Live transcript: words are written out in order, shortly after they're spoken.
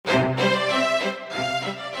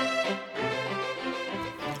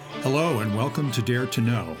Hello and welcome to Dare to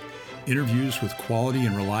Know, interviews with quality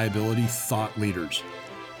and reliability thought leaders.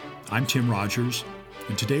 I'm Tim Rogers,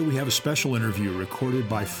 and today we have a special interview recorded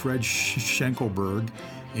by Fred Schenkelberg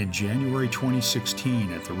in January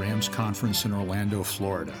 2016 at the RAMS conference in Orlando,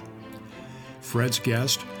 Florida. Fred's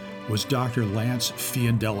guest was Dr. Lance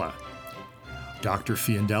Fiandella. Dr.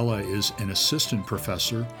 Fiandella is an assistant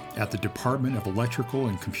professor at the Department of Electrical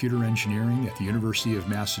and Computer Engineering at the University of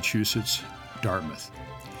Massachusetts, Dartmouth.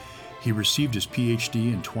 He received his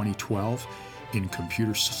PhD in 2012 in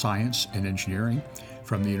computer science and engineering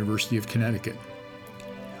from the University of Connecticut.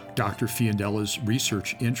 Dr. Fiandella's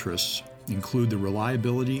research interests include the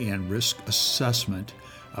reliability and risk assessment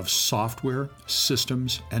of software,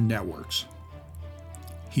 systems, and networks.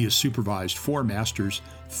 He has supervised 4 master's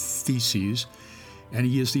theses, and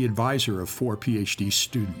he is the advisor of 4 PhD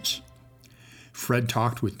students. Fred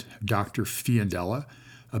talked with Dr. Fiandella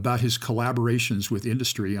about his collaborations with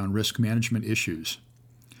industry on risk management issues.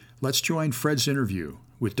 Let's join Fred's interview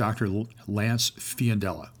with Dr. Lance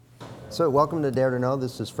Fiandella. So welcome to Dare to Know.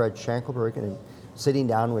 This is Fred Schenkelberg, and I'm sitting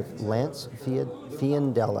down with Lance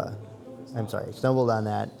Fiandella. I'm sorry, I stumbled on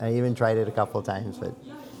that. I even tried it a couple of times, but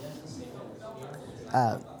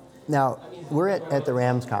now we're at the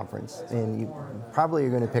RAMS conference, and you probably are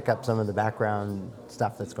going to pick up some of the background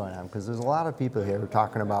stuff that's going on, because there's a lot of people here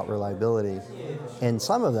talking about reliability, and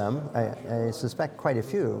some of them, I suspect quite a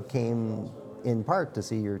few, came in part to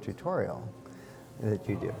see your tutorial that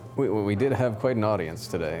you do. We did have quite an audience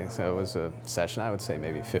today, so it was a session, I would say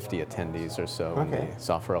maybe 50 attendees or so in the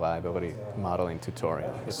software reliability modeling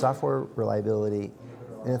tutorial. Software reliability,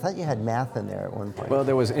 and I thought you had math in there at one point. Well,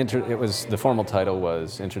 there was the formal title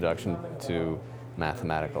was Introduction to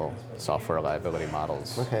Mathematical Software Reliability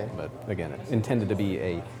Models. Okay. But again, it intended to be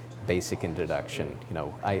a basic introduction. You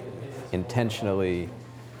know, I intentionally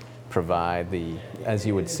provide as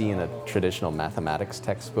you would see in a traditional mathematics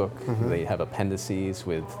textbook, they have appendices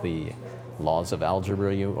with the laws of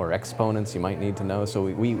algebra or exponents you might need to know. So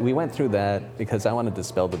we went through that because I wanted to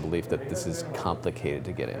dispel the belief that this is complicated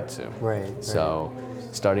to get into. Right. So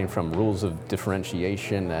starting from rules of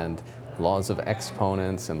differentiation and laws of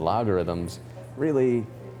exponents and logarithms, really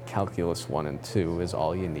calculus 1 and 2 is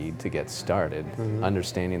all you need to get started,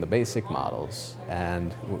 understanding the basic models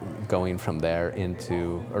and going from there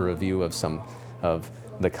into a review of some of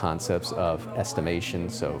the concepts of estimation.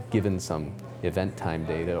 So given some event time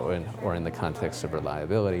data, or in the context of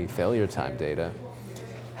reliability, failure time data,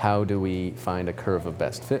 how do we find a curve of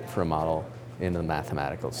best fit for a model in a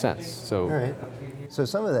mathematical sense? So, all right. So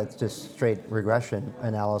some of that's just straight regression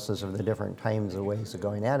analysis of the different times of ways of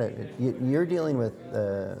going at it. You're dealing with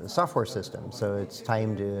a software system, so it's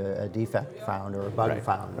time to a defect found or a bug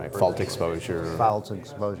found. Right, fault exposure. Fault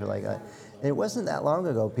exposure like that. And it wasn't that long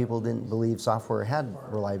ago people didn't believe software had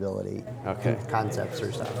reliability concepts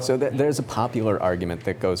or stuff. So there's a popular argument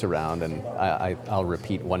that goes around, and I'll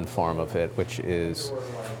repeat one form of it, which is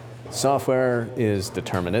software is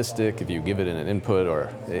deterministic. If you give it an input, or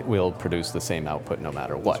it will produce the same output no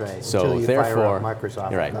matter what. That's right. So until you therefore, fire up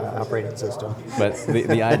Microsoft operating system. But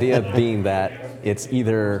the idea being that it's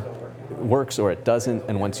either works or it doesn't,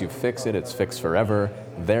 and once you fix it, it's fixed forever.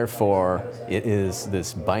 Therefore, it is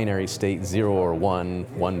this binary state, 0 or 1,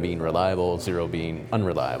 1 being reliable, 0 being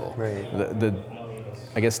unreliable. Right.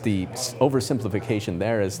 I guess the oversimplification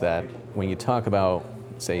there is that when you talk about,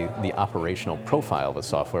 say, the operational profile of a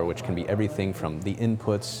software, which can be everything from the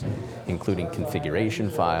inputs, including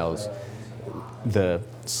configuration files, the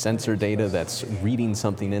sensor data that's reading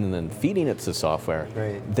something in and then feeding it to software,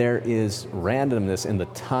 there is randomness in the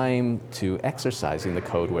time to exercising the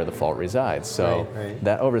code where the fault resides. So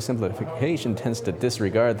that oversimplification tends to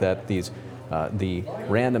disregard that the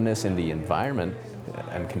randomness in the environment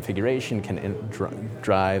and configuration can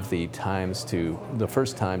drive the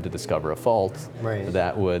first time to discover a fault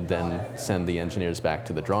that would then send the engineers back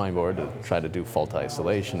to the drawing board to try to do fault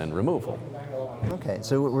isolation and removal. Okay,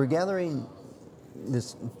 so we're gathering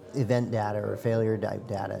this event data or failure type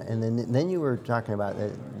data, and then you were talking about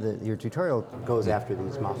your tutorial goes after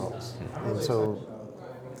these models. And so,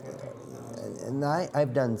 and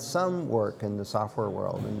I've done some work in the software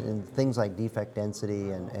world and things like defect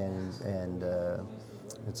density and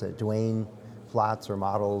it's a Duane plots or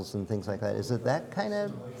models and things like that. Is it that kind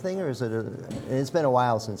of thing, or is it and it's been a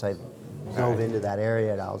while since I've dove into that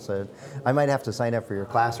area now, so I might have to sign up for your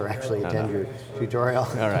class or actually attend your tutorial.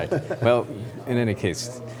 All right. Well, in any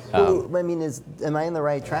case, well, I mean, am I on the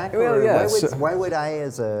right track? Well, yeah. Why would I,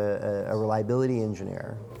 as a reliability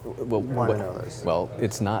engineer, want to know this? Well,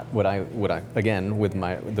 it's not what I again with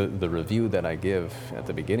the review that I give at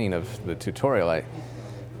the beginning of the tutorial. I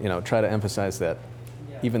try to emphasize that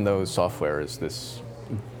even though software is this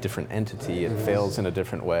different entity, it fails in a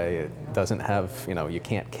different way. It doesn't have, you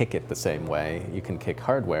can't kick it the same way. You can kick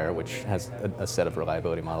hardware, which has a set of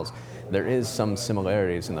reliability models. There is some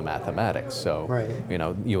similarities in the mathematics. So,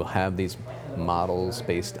 you'll have these models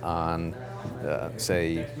based on,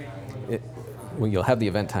 you'll have the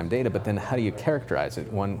event time data, but then how do you characterize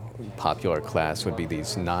it? One popular class would be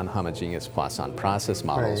these non-homogeneous Poisson process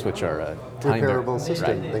models, which are a time repairable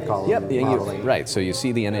system, they call them. Modeling. Right, so you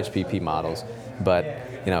see the NHPP models, but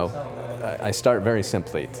I start very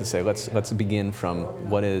simply to say let's begin from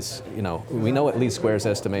what is, we know what least squares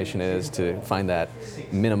estimation is to find that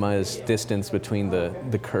minimized distance between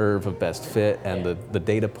the curve of best fit and the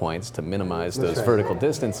data points to minimize those vertical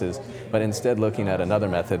distances, but instead looking at another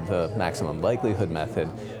method, the maximum likelihood method,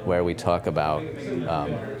 where we talk about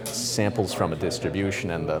samples from a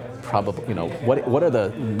distribution and the probable, what are the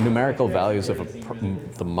numerical values of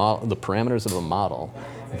the parameters of a model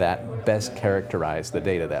that best characterize the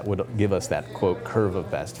data that would give us that, quote, curve of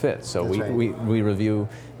best fit. So we review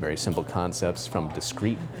very simple concepts from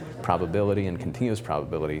discrete probability and continuous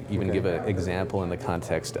probability, even give an example in the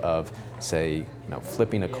context of, say,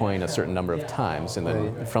 flipping a coin a certain number of times, and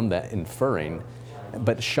then from that inferring,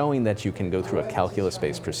 but showing that you can go through a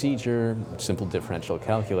calculus-based procedure, simple differential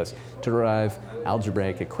calculus, to derive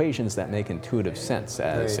algebraic equations that make intuitive sense,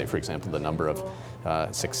 as, say, for example, the number of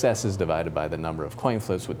successes divided by the number of coin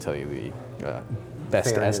flips would tell you the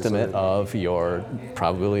best estimate of your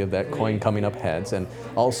probability of that coin coming up heads, and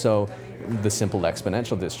also the simple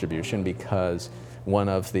exponential distribution, because one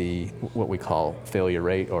of the, what we call failure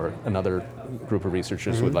rate, or another group of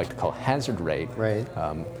researchers would like to call hazard rate,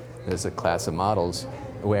 there's a class of models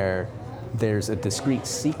where there's a discrete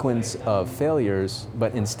sequence of failures,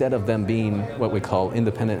 but instead of them being what we call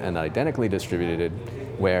independent and identically distributed,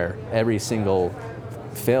 where every single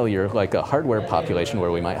failure, like a hardware population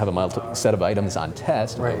where we might have a set of items on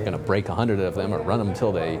test, we're going to break 100 of them or run them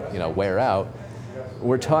until they wear out,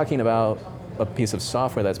 we're talking about a piece of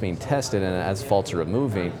software that's being tested, and as faults are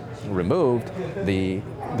removed, the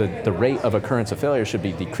rate of occurrence of failure should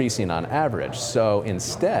be decreasing on average. So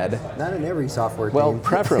instead, not in every software team. Well,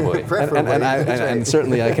 preferably. And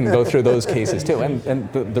certainly I can go through those cases too.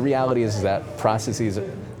 And the reality is that processes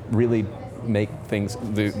really make things,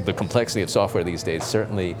 the complexity of software these days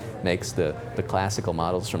certainly makes the classical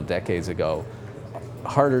models from decades ago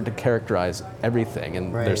harder to characterize everything,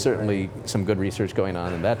 and there's certainly some good research going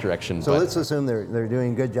on in that direction. So let's assume they're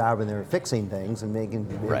doing a good job and they're fixing things and making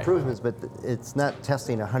improvements, but it's not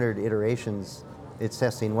testing 100 iterations, it's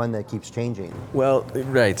testing one that keeps changing. Well,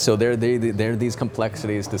 right, so there are these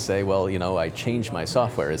complexities to say, well, I changed my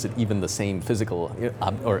software. Is it even the same physical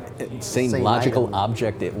or same logical item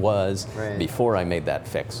object it was before I made that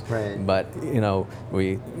fix? But,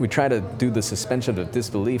 we try to do the suspension of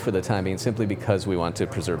disbelief for the time being, simply because we want to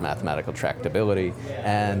preserve mathematical tractability,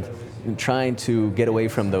 and trying to get away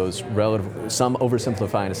from those some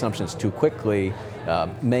oversimplifying assumptions too quickly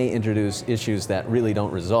may introduce issues that really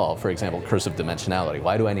don't resolve. For example, cursive dimensionality.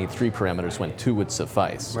 Why do I need 3 parameters when 2 would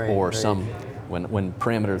suffice? When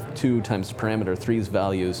parameter 2 times parameter 3's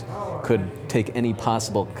values could take any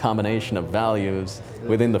possible combination of values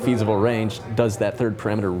within the feasible range, does that third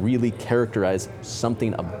parameter really characterize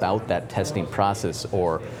something about that testing process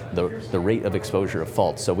or the rate of exposure of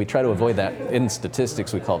faults? So we try to avoid that. In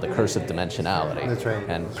statistics, we call it the cursive dimensionality,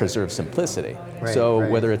 and preserve simplicity.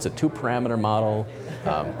 Whether it's a 2-parameter model,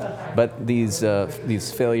 but these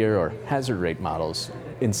failure or hazard rate models,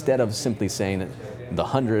 instead of simply saying the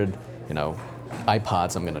 100,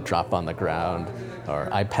 iPods I'm going to drop on the ground, or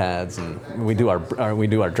iPads, and we do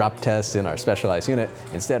our drop tests in our specialized unit.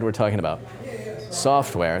 Instead, we're talking about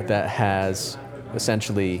software that has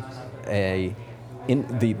essentially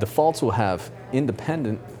the faults will have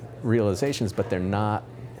independent realizations, but they're not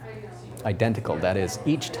identical. That is,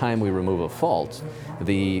 each time we remove a fault,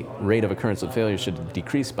 the rate of occurrence of failure should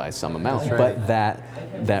decrease by some amount, but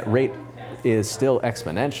that rate is still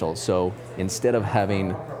exponential. So instead of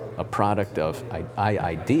having a product of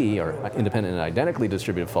IID, or independent and identically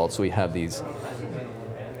distributed faults, we have these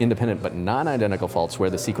independent but non-identical faults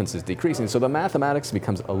where the sequence is decreasing. So the mathematics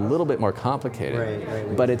becomes a little bit more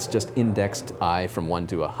complicated, but it's just indexed I from 1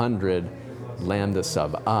 to 100, lambda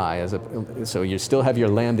sub I. So you still have your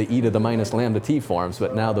lambda e to the minus lambda t forms,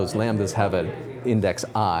 but now those lambdas have an index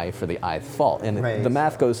I for the ith fault. And the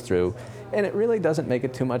math goes through, and it really doesn't make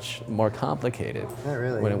it too much more complicated. Not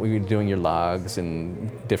really. When you're doing your logs and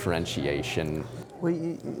differentiation. Well,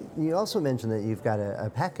 you also mentioned that you've got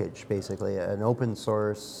a package, basically, an open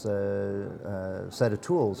source set of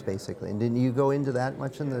tools, basically. And didn't you go into that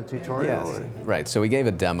much in the tutorial? Yes. Right. So we gave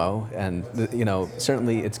a demo, and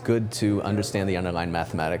certainly it's good to understand the underlying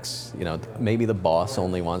mathematics. Maybe the boss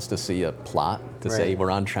only wants to see a plot to say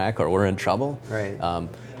we're on track or we're in trouble. Right.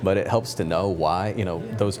 But it helps to know why,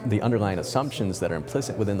 the underlying assumptions that are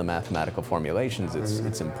implicit within the mathematical formulations.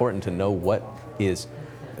 It's important to know what is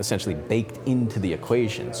essentially baked into the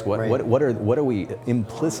equations. What are we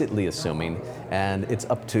implicitly assuming? And it's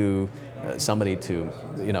up to somebody to,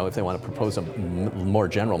 if they want to propose a more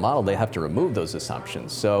general model, they have to remove those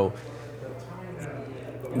assumptions. So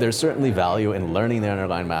there's certainly value in learning the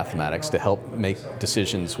underlying mathematics to help make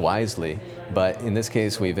decisions wisely. But in this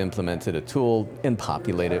case, we've implemented a tool and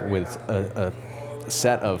populated with a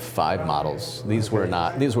set of 5 models. These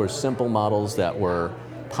were simple models that were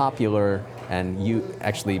popular, and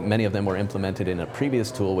many of them were implemented in a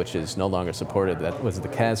previous tool which is no longer supported. That was the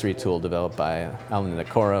CASRI tool developed by Alan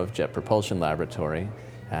Nakora of Jet Propulsion Laboratory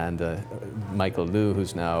and Michael Liu,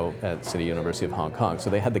 who's now at City University of Hong Kong. So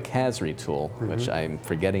they had the CASRI tool, which I'm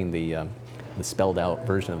forgetting the spelled out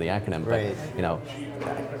version of the acronym, but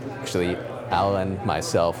actually Alan,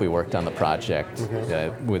 myself, we worked on the project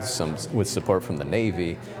with support from the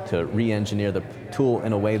Navy to re-engineer the tool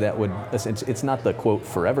in a way that would, it's not the quote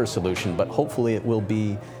forever solution, but hopefully it will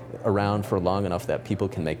be around for long enough that people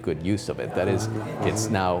can make good use of it. That is, it's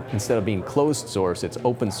now, instead of being closed source, it's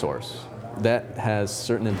open source. That has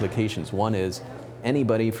certain implications. One is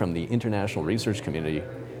anybody from the international research community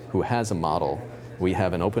who has a model, we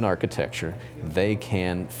have an open architecture, they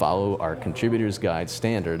can follow our contributor's guide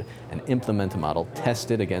standard and implement a model,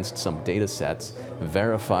 test it against some data sets,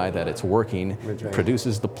 verify that it's working,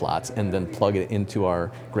 produces the plots, and then plug it into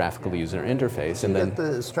our graphical user interface. And then get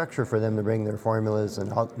the structure for them to bring their formulas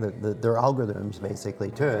and their algorithms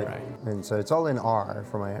basically to it. Right. And so it's all in R,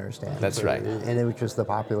 from my understanding. That's right. And it was just the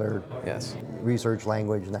popular research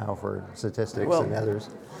language now for statistics and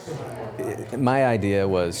others. My idea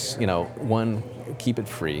was, one, keep it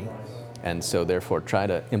free, and so therefore try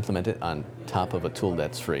to implement it on top of a tool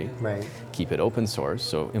that's free. Right. Keep it open source,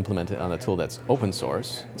 so implement it on a tool that's open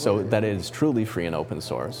source, so that it is truly free and open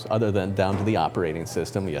source, other than down to the operating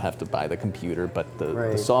system. You have to buy the computer, but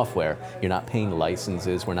the software, you're not paying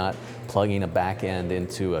licenses. We're not plugging a back end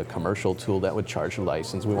into a commercial tool that would charge a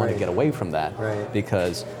license. We want to get away from that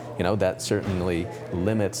because that certainly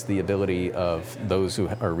limits the ability of those who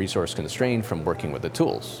are resource constrained from working with the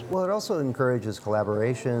tools. Well, it also encourages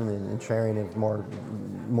collaboration and sharing of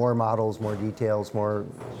more models, more details,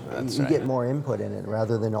 you get more input in it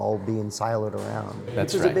rather than all being siloed around.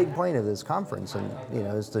 That's which is a big point of this conference, and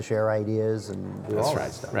is to share ideas and do all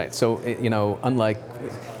that stuff. Right. So unlike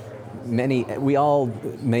many, we all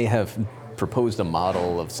may have proposed a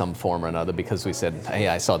model of some form or another because we said, hey,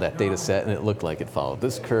 I saw that data set and it looked like it followed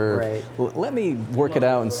this curve. Right. Well, let me work it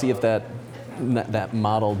out and see if that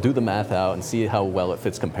model, do the math out and see how well it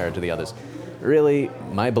fits compared to the others. Really,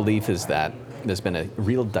 my belief is that there's been a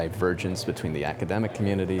real divergence between the academic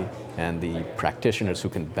community and the practitioners who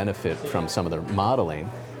can benefit from some of the modeling.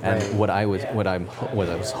 And what I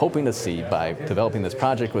was hoping to see by developing this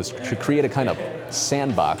project was to create a kind of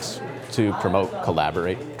sandbox to promote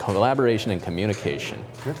collaboration and communication.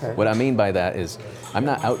 Okay. What I mean by that is I'm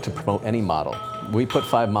not out to promote any model. We put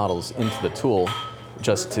 5 models into the tool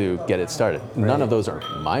just to get it started. None of those are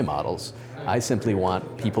my models. I simply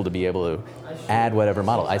want people to be able to add whatever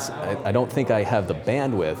model. I don't think I have the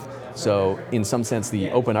bandwidth. So in some sense,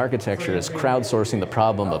 the open architecture is crowdsourcing the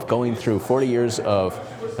problem of going through 40 years of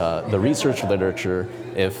the research literature.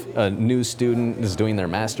 If a new student is doing their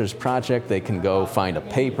master's project, they can go find a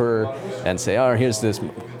paper and say, oh, here's this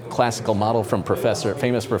classical model from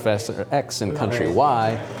famous Professor X in country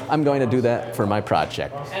Y. I'm going to do that for my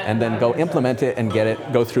project. And then go implement it and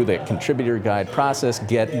go through the contributor guide process,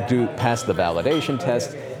 pass the validation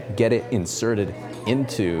test, get it inserted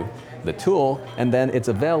into the tool, and then it's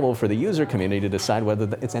available for the user community to decide whether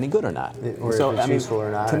it's any good or not. Or if it's useful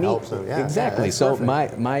or not. To me, yeah, exactly. Yeah, so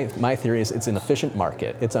my theory is it's an efficient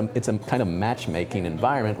market. It's a kind of matchmaking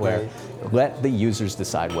environment where let the users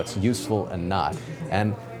decide what's useful and not.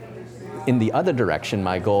 And in the other direction,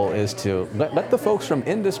 my goal is to let the folks from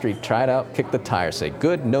industry try it out, kick the tires, say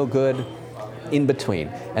good, no good, in between,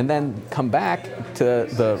 and then come back to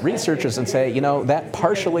the researchers and say, that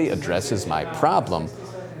partially addresses my problem,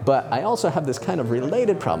 but I also have this kind of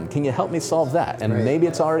related problem. Can you help me solve that? And maybe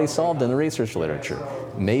it's already solved in the research literature.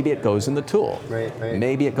 Maybe it goes in the tool. Right.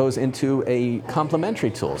 Maybe it goes into a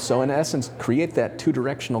complementary tool. So in essence, create that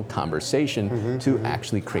two-directional conversation to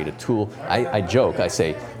actually create a tool. I joke, I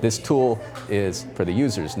say, this tool is for the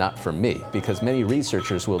users, not for me, because many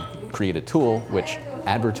researchers will create a tool which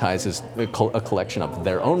advertises a collection of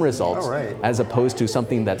their own results as opposed to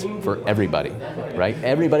something that's for everybody, right?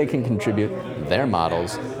 Everybody can contribute their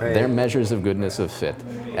models, their measures of goodness of fit,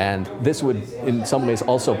 and this would in some ways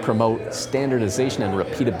also promote standardization and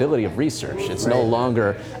repeatability of research. It's no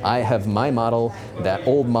longer, I have my model, that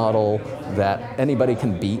old model that anybody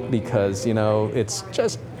can beat because, it's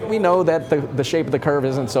just, we know that the shape of the curve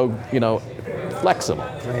isn't so, flexible.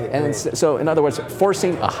 So in other words,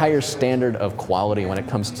 forcing a higher standard of quality when it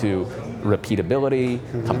comes to repeatability,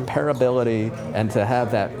 comparability, and to have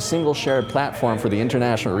that single shared platform for the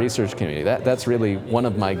international research community. That's really one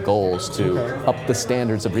of my goals, to up the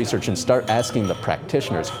standards of research and start asking the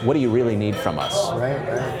practitioners, what do you really need from us?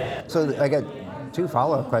 Right. So I got two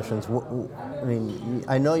follow-up questions. I mean,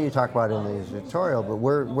 I know you talk about it in the tutorial, but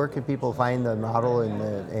where can people find the model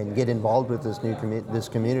and get involved with this this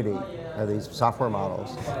community, or these software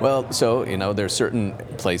models? Well, so there's certain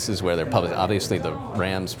places where they're published. Obviously, the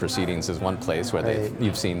RAMS proceedings is one place where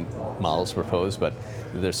you've seen models proposed, but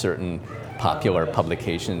there's certain popular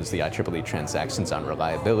publications. The IEEE Transactions on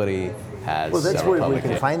Reliability has. Well, that's where we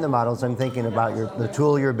can find the models. I'm thinking about the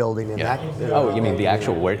tool you're building. And oh, you mean the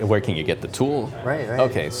actual, where can you get the tool? Right.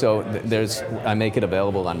 Okay, so I make it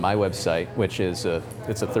available on my website, which is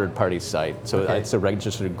it's a third-party site. So it's a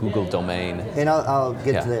registered Google domain. And I'll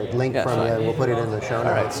get the link from you, and we'll put it in the show notes.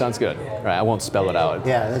 All right, sounds good. All right, I won't spell it out.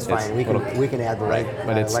 Yeah, that's fine. We can add the link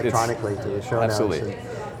electronically to the show notes. Absolutely.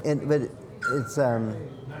 But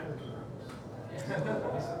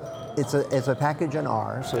it's a package in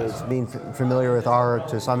R, so it's being familiar with R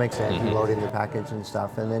to some extent, and loading the package and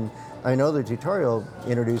stuff. And then I know the tutorial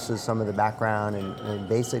introduces some of the background and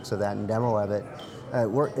basics of that and demo of it.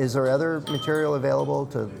 Is there other material available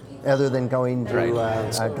other than going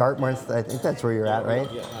to Dartmouth? I think that's where you're at, right?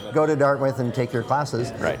 Go to Dartmouth and take your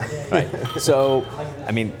classes. Right. So,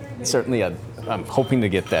 I mean, certainly I'm hoping to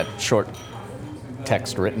get that short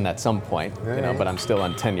text written at some point, but I'm still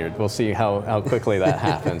untenured. We'll see how quickly that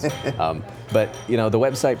happens. But the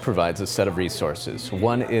website provides a set of resources.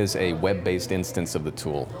 One is a web-based instance of the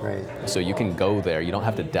tool. Right. So you can go there. You don't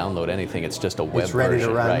have to download anything. It's just a web it's ready version.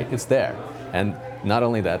 To run. Right. It's there. And not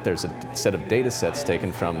only that, there's a set of data sets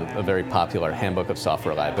taken from a very popular Handbook of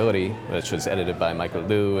Software Reliability, which was edited by Michael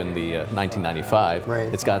Liu in the 1995.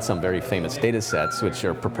 Right. It's got some very famous data sets which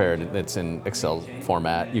are prepared. It's in Excel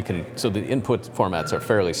format. So the input formats are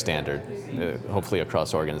fairly standard, hopefully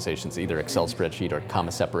across organizations, either Excel spreadsheet or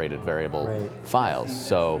comma-separated variable files.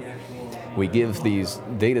 So we give these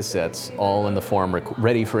data sets all in the form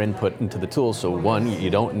ready for input into the tool. So one, you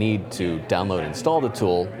don't need to download and install the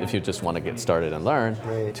tool if you just want to get started and learn.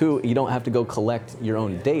 Two, you don't have to go collect your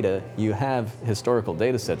own data. You have historical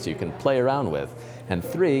data sets you can play around with. And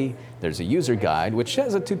three, there's a user guide which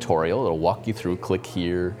has a tutorial. It'll walk you through, click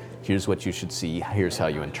here, here's what you should see, here's how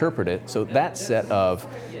you interpret it. So that set of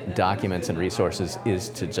documents and resources is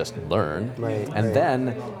to just learn.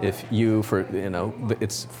 Then if you,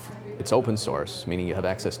 it's open source, meaning you have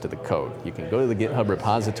access to the code. You can go to the GitHub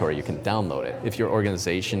repository, you can download it. If your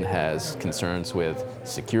organization has concerns with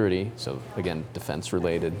security, so again,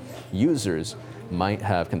 defense-related, users might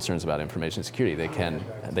have concerns about information security.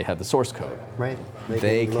 They have the source code.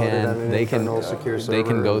 They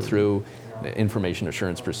can go through the information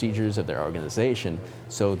assurance procedures of their organization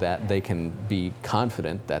so that they can be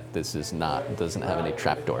confident that this doesn't have any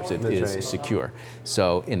trapdoors. It is secure.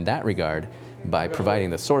 So in that regard, by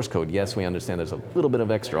providing the source code, yes, we understand there's a little bit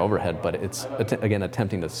of extra overhead, but it's, again,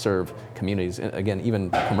 attempting to serve communities. Again,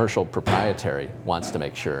 even commercial proprietary wants to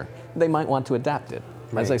make sure. They might want to adapt it.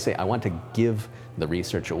 As I say, I want to give the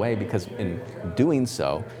research away because in doing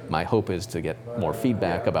so, my hope is to get more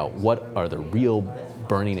feedback about what are the real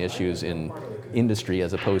burning issues in industry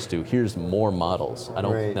as opposed to here's more models. I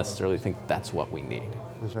don't necessarily think that's what we need.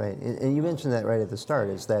 That's right. And you mentioned that right at the start,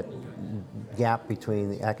 is that gap between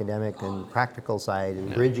the academic and practical side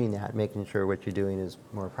and bridging that, making sure what you're doing is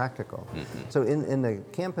more practical. So in the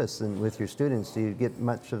campus and with your students, do you get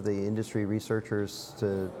much of the industry researchers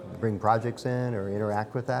to bring projects in or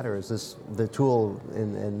interact with that, or is this the tool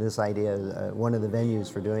and this idea one of the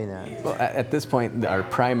venues for doing that? Well, at this point, our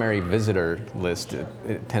primary visitor list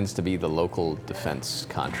it tends to be the local defense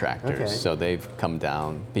contractors. So they've come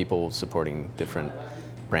down, people supporting different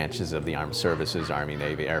branches of the armed services, Army,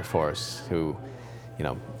 Navy, Air Force, who,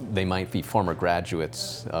 they might be former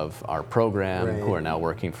graduates of our program Right. who are now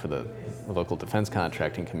working for the local defense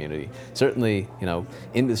contracting community. Certainly,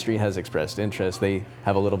 industry has expressed interest. They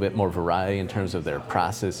have a little bit more variety in terms of their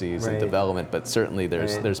processes and Right. development, but certainly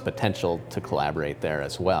there's Right. there's potential to collaborate there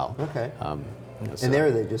as well. Okay. So- And there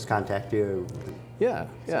they just contact you. yeah.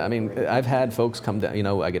 I mean, I've had folks come down.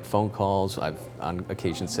 I get phone calls. I've on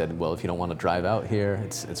occasion said, "Well, if you don't want to drive out here,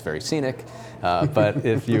 it's very scenic. But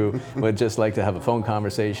if you would just like to have a phone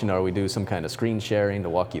conversation, or we do some kind of screen sharing to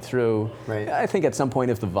walk you through." Right. I think at some point,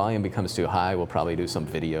 if the volume becomes too high, we'll probably do some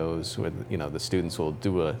videos where the students will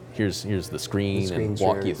do here's the screen and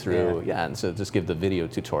walk you shares, through. yeah. And so just give the video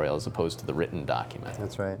tutorial as opposed to the written document.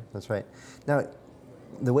 That's right. Now,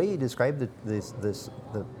 the way you describe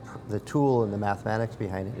the tool and the mathematics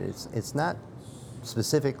behind it, it's not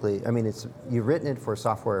specifically. I mean, you've written it for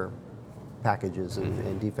software packages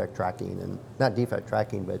and defect tracking, and not defect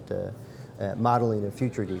tracking, but modeling of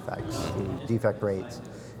future defects, defect rates,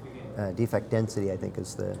 defect density, I think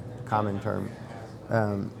is the common term.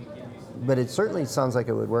 But it certainly sounds like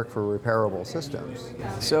it would work for repairable systems.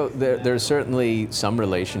 So there's certainly some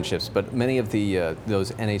relationships, but many of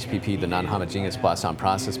those NHPP, the non-homogeneous Poisson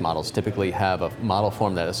process models, typically have a model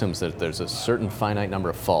form that assumes that there's a certain finite number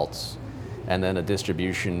of faults and then a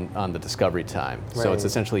distribution on the discovery time. So Right. it's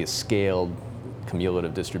essentially a scaled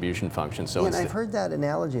cumulative distribution function. So And I've heard that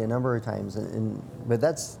analogy a number of times, but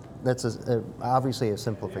that's obviously a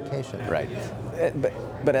simplification. right.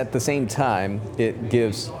 But at the same time,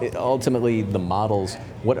 ultimately the models.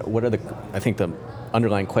 What are I think the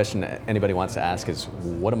underlying question that anybody wants to ask is,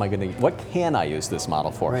 what can I use this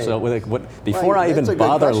model for? Right. So before I that's a even good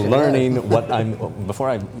bother question, learning yeah. before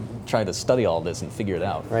I try to study all this and figure it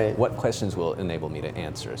out, Right. what questions will enable me to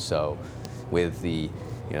answer? So with the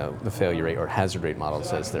failure rate or hazard rate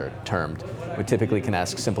models as they're termed, we typically can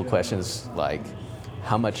ask simple questions like,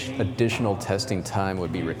 how much additional testing time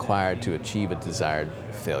would be required to achieve a desired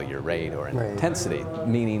failure rate or Right. intensity?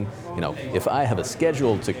 Meaning, if I have a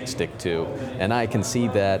schedule to stick to and I can see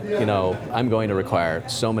that, I'm going to require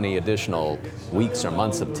so many additional weeks or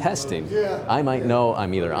months of testing, I might know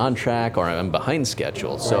I'm either on track or I'm behind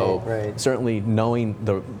schedule. So Right. certainly knowing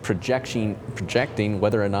the projecting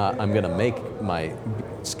whether or not I'm going to make my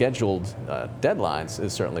scheduled deadlines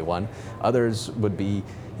is certainly one. Others would be,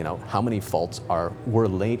 how many faults were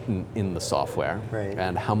latent in the software, Right.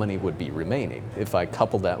 and how many would be remaining. If I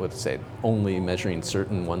couple that with, say, only measuring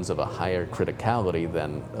certain ones of a higher criticality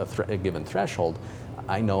than a given threshold,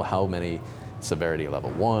 I know how many severity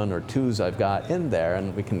level 1 or 2s I've got in there,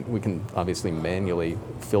 and we can obviously manually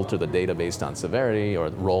filter the data based on severity, or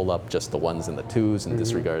roll up just the 1s and the 2s and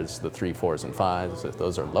disregards the 3, 4s, and 5s if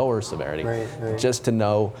those are lower severity, Right. just to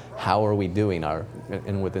know how are we doing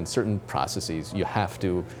and within certain processes you have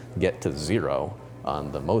to get to 0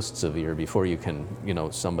 on the most severe before you can,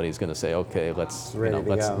 somebody's going to say, okay, let's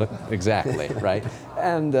go. exactly, right?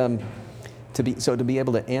 And to be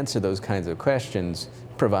able to answer those kinds of questions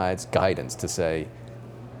provides guidance to say,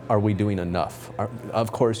 are we doing enough?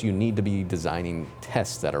 Of course, you need to be designing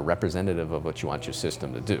tests that are representative of what you want your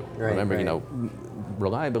system to do. Right, Remember, right.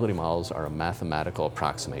 Reliability models are a mathematical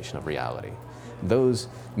approximation of reality. Those,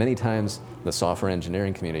 many times, the software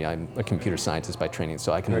engineering community, I'm a computer scientist by training,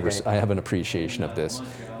 so I have an appreciation of this,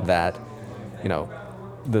 that,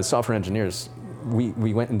 the software engineers,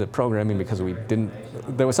 we went into programming because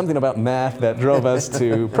there was something about math that drove us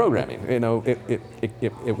to programming.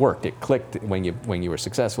 It worked, it clicked. When you were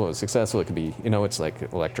successful, it was successful. It could be, it's like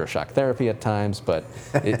electroshock therapy at times, but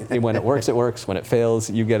when it works, it works. When it fails,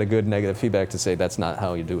 you get a good negative feedback to say that's not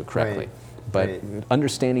how you do it correctly. Right. But Right.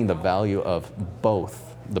 understanding the value of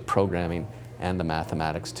both the programming and the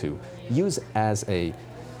mathematics to use as a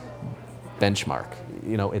benchmark,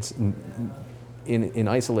 it's in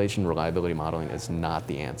isolation, reliability modeling is not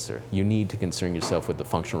the answer. You need to concern yourself with the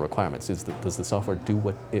functional requirements. Does the software do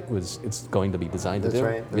what it's going to be designed to do?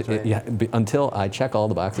 That's right. Until I check all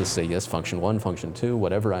the boxes, say yes, function 1, function 2,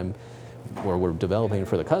 whatever we're developing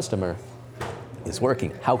for the customer is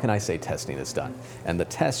working, how can I say testing is done? And the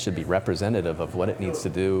test should be representative of what it needs to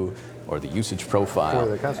do or the usage profile.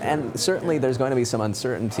 For the customer. And certainly there's going to be some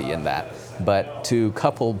uncertainty in that. But to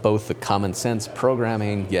couple both the common sense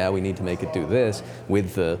programming, we need to make it do this,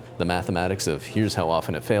 with the mathematics of here's how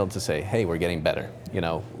often it failed, to say, hey, we're getting better.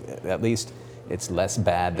 At least it's less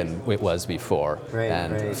bad than it was before.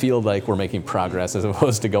 Right. Feel like we're making progress as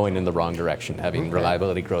opposed to going in the wrong direction, having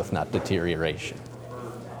reliability growth, not deterioration.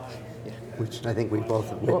 Which I think we both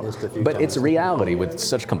have witnessed a few But times. it's a reality with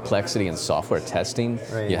such complexity in software testing.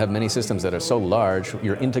 Right. You have many systems that are so large,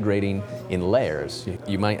 you're integrating in layers.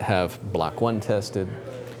 You might have block 1 tested,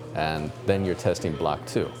 and then you're testing block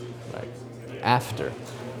 2, right? After.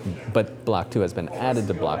 But block 2 has been added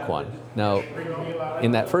to block 1. Now,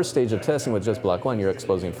 in that first stage of testing with just block 1, you're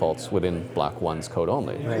exposing faults within block 1's code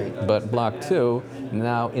only. Right. But block 2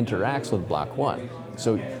 now interacts with block 1.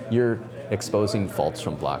 So you're exposing faults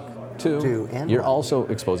from block 2. You're also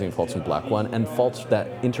exposing faults from block 1 and faults that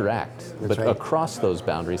interact, but across those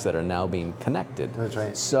boundaries that are now being connected. That's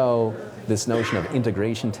right. So this notion of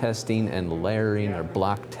integration testing and layering or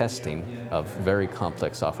block testing of very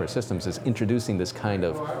complex software systems is introducing this kind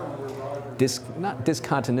of not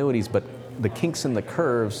discontinuities, but the kinks in the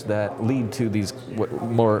curves that lead to these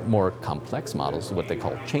more complex models, what they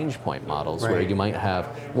call change point models, where you might have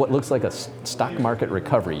what looks like a stock market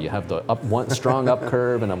recovery. You have the one strong up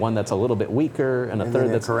curve and a one that's a little bit weaker, and a third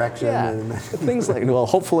that's correction. Things like, well,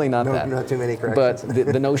 hopefully not that. Not too many corrections.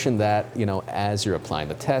 But the notion that, as you're applying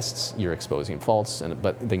the tests, you're exposing faults,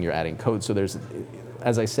 but then you're adding code. So there's,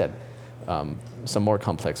 as I said, some more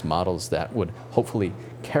complex models that would hopefully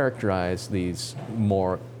characterize these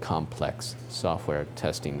more complex software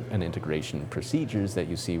testing and integration procedures that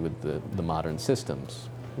you see with the modern systems.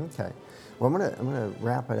 Okay. Well, I'm gonna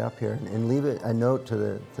wrap it up here and leave a note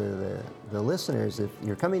to the listeners. If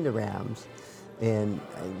you're coming to RAMS, and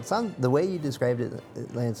the way you described it,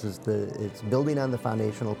 Lance, is it's building on the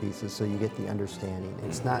foundational pieces so you get the understanding.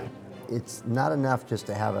 It's not enough just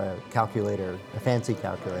to have a calculator, a fancy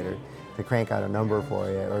calculator, to crank out a number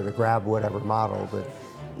for you or to grab whatever model, but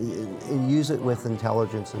use it with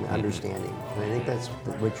intelligence and understanding. And I think that's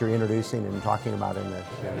what you're introducing and talking about in the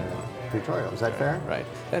tutorial. Is that fair? Right.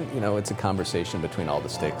 And it's a conversation between all the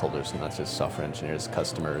stakeholders, not just software engineers,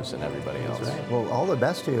 customers, and everybody else. That's right. Well, all the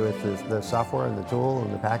best to you with the software and the tool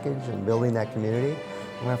and the package and building that community.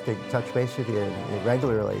 I'm going to have to touch base with you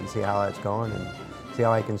regularly and see how that's going and see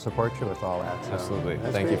how I can support you with all that. So absolutely.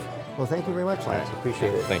 Thank you. Well, thank you very much, Lance.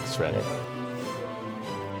 Appreciate it. Thanks, Fred.